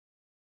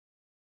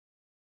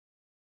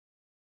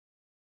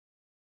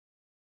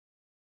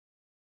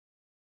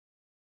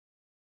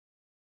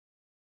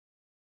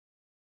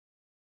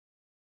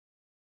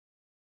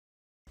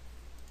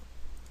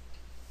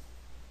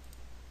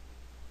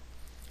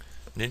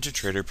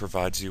NinjaTrader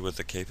provides you with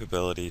the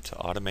capability to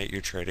automate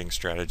your trading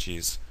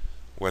strategies,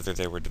 whether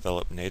they were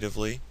developed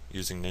natively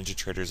using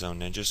NinjaTrader's own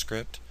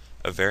NinjaScript,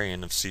 a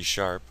variant of C#,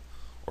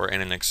 or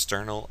in an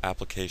external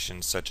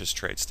application such as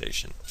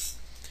TradeStation.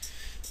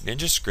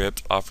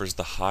 NinjaScript offers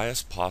the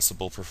highest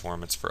possible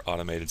performance for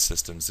automated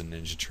systems in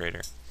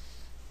NinjaTrader,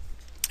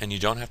 and you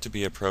don't have to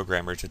be a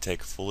programmer to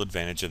take full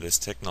advantage of this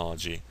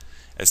technology,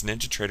 as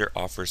NinjaTrader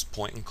offers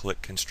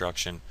point-and-click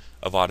construction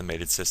of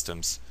automated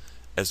systems,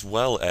 as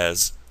well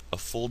as a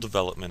full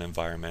development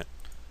environment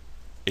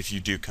if you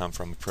do come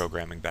from a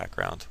programming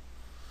background.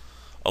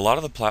 A lot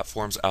of the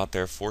platforms out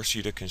there force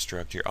you to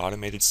construct your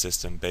automated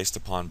system based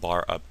upon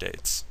bar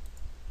updates.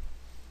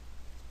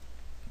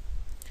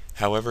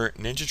 However,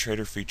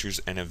 NinjaTrader features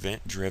an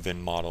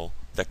event-driven model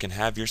that can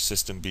have your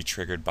system be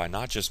triggered by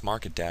not just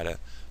market data,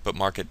 but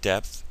market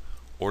depth,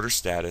 order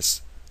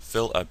status,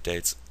 fill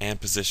updates,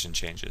 and position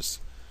changes.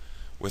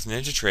 With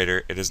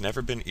NinjaTrader, it has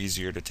never been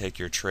easier to take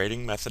your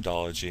trading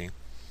methodology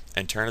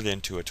and turn it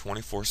into a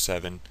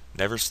 24/7,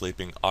 never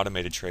sleeping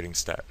automated trading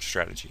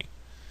strategy.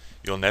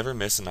 You'll never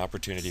miss an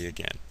opportunity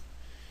again.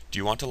 Do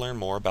you want to learn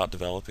more about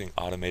developing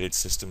automated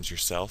systems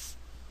yourself?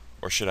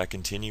 Or should I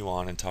continue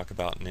on and talk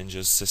about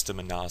Ninja's system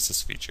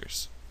analysis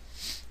features?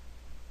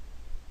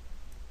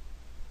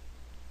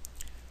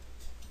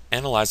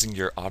 Analyzing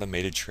your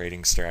automated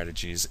trading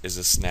strategies is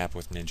a snap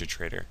with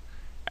NinjaTrader.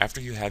 After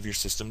you have your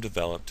system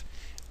developed,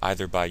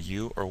 either by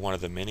you or one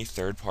of the many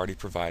third-party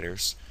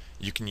providers,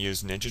 you can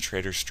use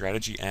NinjaTrader's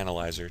Strategy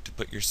Analyzer to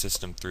put your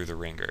system through the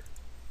ringer.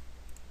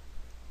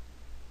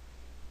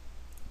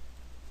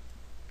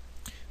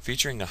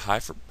 Featuring a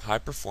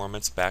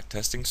high-performance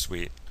backtesting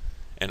suite,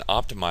 an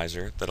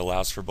optimizer that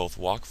allows for both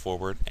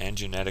walk-forward and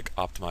genetic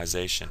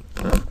optimization,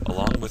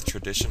 along with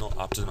traditional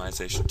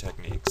optimization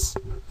techniques,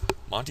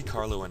 Monte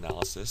Carlo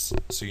analysis,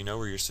 so you know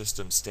where your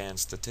system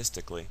stands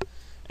statistically,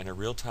 and a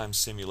real-time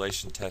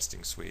simulation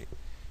testing suite.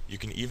 You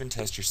can even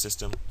test your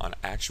system on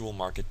actual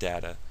market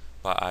data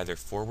by either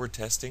forward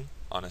testing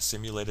on a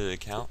simulated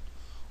account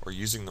or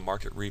using the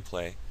market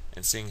replay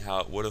and seeing how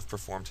it would have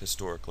performed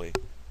historically,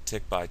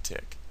 tick by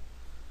tick.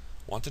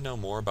 Want to know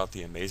more about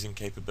the amazing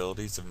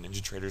capabilities of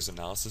NinjaTrader's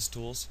analysis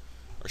tools,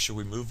 or should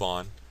we move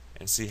on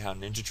and see how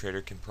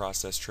NinjaTrader can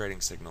process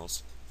trading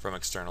signals from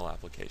external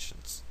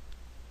applications?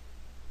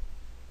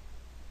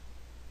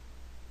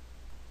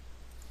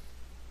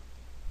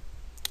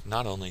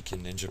 Not only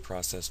can Ninja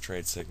process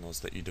trade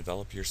signals that you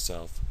develop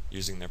yourself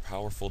using their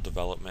powerful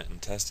development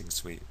and testing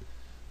suite,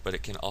 but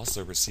it can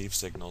also receive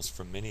signals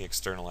from many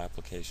external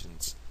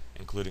applications,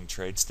 including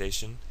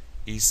TradeStation,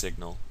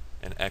 eSignal,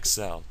 and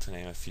Excel, to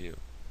name a few.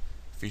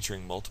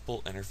 Featuring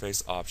multiple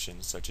interface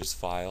options such as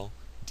File,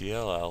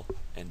 DLL,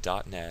 and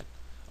 .NET,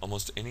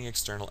 almost any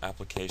external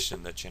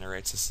application that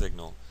generates a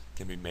signal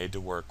can be made to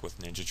work with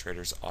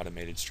NinjaTrader's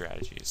automated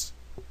strategies.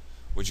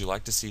 Would you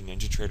like to see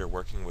NinjaTrader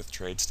working with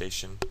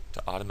TradeStation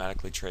to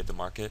automatically trade the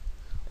market,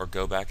 or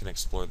go back and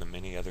explore the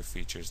many other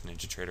features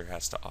NinjaTrader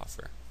has to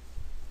offer?